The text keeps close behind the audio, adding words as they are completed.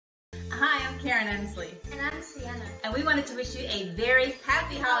Karen Ensley. And I'm Sienna. And we wanted to wish you a very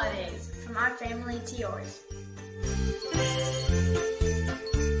happy holidays. From our family to yours.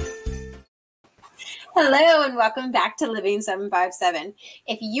 Hello and welcome back to Living 757.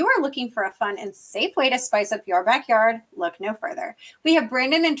 If you are looking for a fun and safe way to spice up your backyard, look no further. We have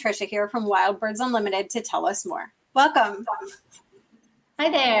Brandon and Trisha here from Wild Birds Unlimited to tell us more. Welcome. Hi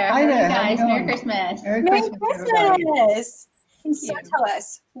there. Hi there. How are you guys? Merry Christmas. Merry Christmas. Thank So you. tell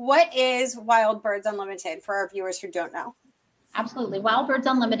us, what is Wild Birds Unlimited for our viewers who don't know? Absolutely. Wild Birds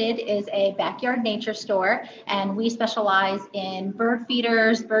Unlimited is a backyard nature store, and we specialize in bird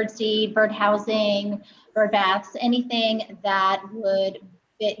feeders, bird seed, bird housing, bird baths, anything that would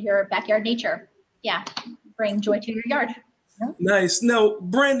fit your backyard nature. Yeah, bring joy to your yard. Nice. Now,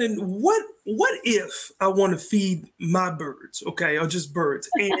 Brandon, what if I want to feed my birds, okay, or just birds,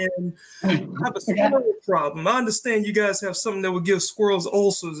 and I have a squirrel problem? I understand you guys have something that would give squirrels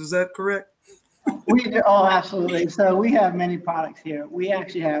ulcers. Is that correct? We do, oh, absolutely. So we have many products here. We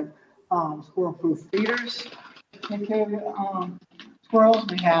actually have squirrel-proof feeders to take care of squirrels.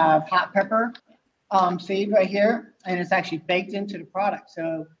 We have hot pepper seed right here, and it's actually baked into the product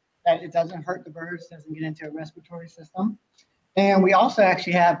so that it doesn't hurt the birds, doesn't get into a respiratory system. And we also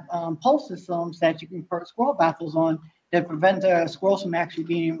actually have pulse systems that you can put squirrel baffles on that prevent the squirrels from actually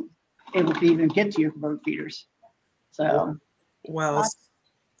being able to even get to your bird feeders. So, wow.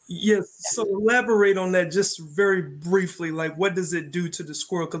 Yes. So elaborate on that just very briefly. Like, what does it do to the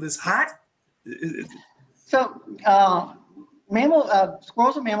squirrel? Because it's hot. So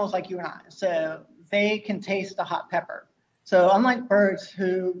squirrels are mammals like you and I. So they can taste the hot pepper. So unlike birds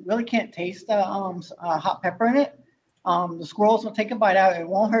who really can't taste the hot pepper in it, the squirrels will take a bite out. It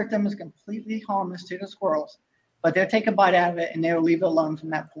won't hurt them. It's completely harmless to the squirrels, but they'll take a bite out of it and they'll leave it alone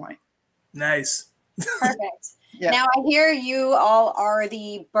from that point. Nice. Perfect. Yeah. Now, I hear you all are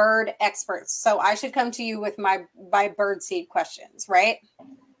the bird experts, so I should come to you with my bird seed questions, right?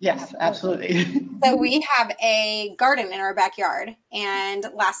 Yes, absolutely. So we have a garden in our backyard, and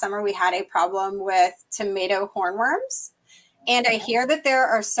last summer we had a problem with tomato hornworms, and I hear that there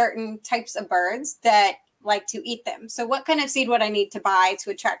are certain types of birds that like to eat them. So what kind of seed would I need to buy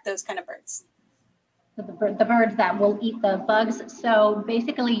to attract those kind of birds? So the birds that will eat the bugs. So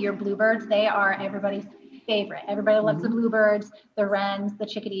basically your bluebirds, they are everybody's favorite. Everybody loves the bluebirds, the wrens, the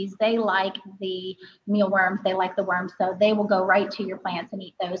chickadees. They like the mealworms. They like the worms. So they will go right to your plants and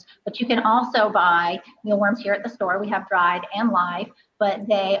eat those. But you can also buy mealworms here at the store. We have dried and live, but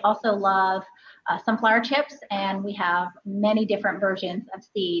they also love sunflower chips. And we have many different versions of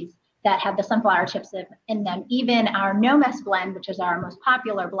seeds that have the sunflower chips in them. Even our No Mess blend, which is our most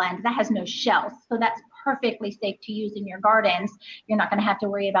popular blend, that has no shells. So that's perfectly safe to use in your gardens. You're not gonna have to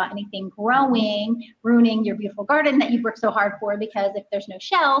worry about anything growing, ruining your beautiful garden that you've worked so hard for, because if there's no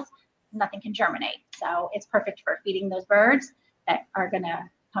shells, nothing can germinate. So it's perfect for feeding those birds that are gonna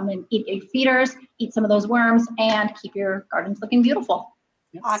come and eat your feeders, eat some of those worms, and keep your gardens looking beautiful.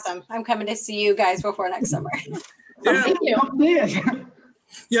 Awesome. I'm coming to see you guys before next summer. Yeah. Thank you.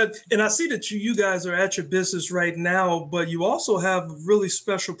 Yeah, and I see that you guys are at your business right now, but you also have a really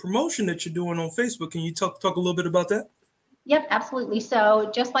special promotion that you're doing on Facebook. Can you talk a little bit about that? Yep, absolutely.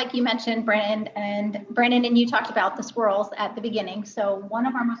 So just like you mentioned, Brandon and you talked about the squirrels at the beginning. So one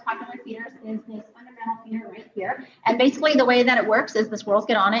of our most popular feeders is this fundamental feeder right here. And basically the way that it works is the squirrels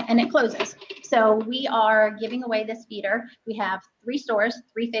get on it and it closes. So we are giving away this feeder. We have 3 stores,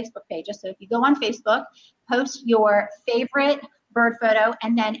 3 Facebook pages. So if you go on Facebook, post your favorite bird photo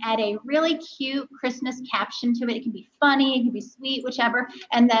and then add a really cute Christmas caption to it. It can be funny, it can be sweet, whichever.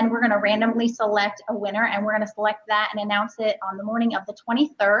 And then we're going to randomly select a winner, and we're going to select that and announce it on the morning of the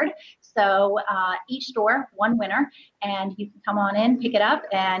 23rd. So each store, 1 winner, and you can come on in, pick it up,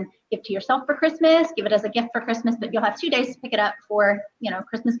 and give to yourself for Christmas, give it as a gift for Christmas, but you'll have 2 days to pick it up for,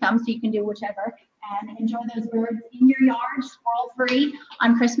 Christmas comes, so you can do whichever, and enjoy those birds in your yard, squirrel-free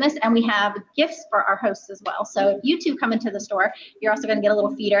on Christmas. And we have gifts for our hosts as well. So if you 2 come into the store, you're also going to get a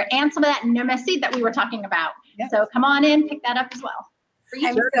little feeder and some of that no mess seed that we were talking about. Yeah. So come on in, pick that up as well.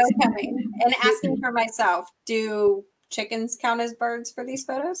 I'm so coming. And asking for myself, do chickens count as birds for these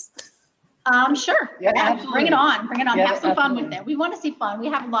photos? Sure. Yeah, bring it on. Bring it on. Yeah, have some fun absolutely. with it. We want to see fun. We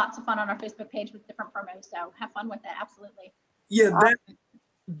have lots of fun on our Facebook page with different promos. So have fun with it. Absolutely. Yeah,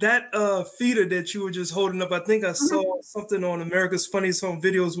 that feeder that you were just holding up, I think I saw something on America's Funniest Home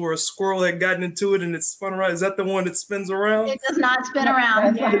Videos where a squirrel had gotten into it and it spun around. Is that the one that spins around? It does not spin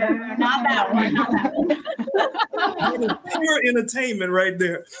around. Yeah, not that one. Not that one. Pure entertainment right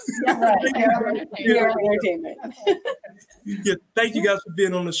there. Pure entertainment. Yeah, thank you guys for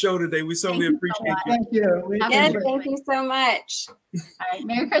being on the show today. We certainly appreciate you. Thank you. Yes, thank you so much. All right,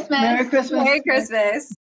 Merry Christmas. Merry Christmas. Merry Christmas.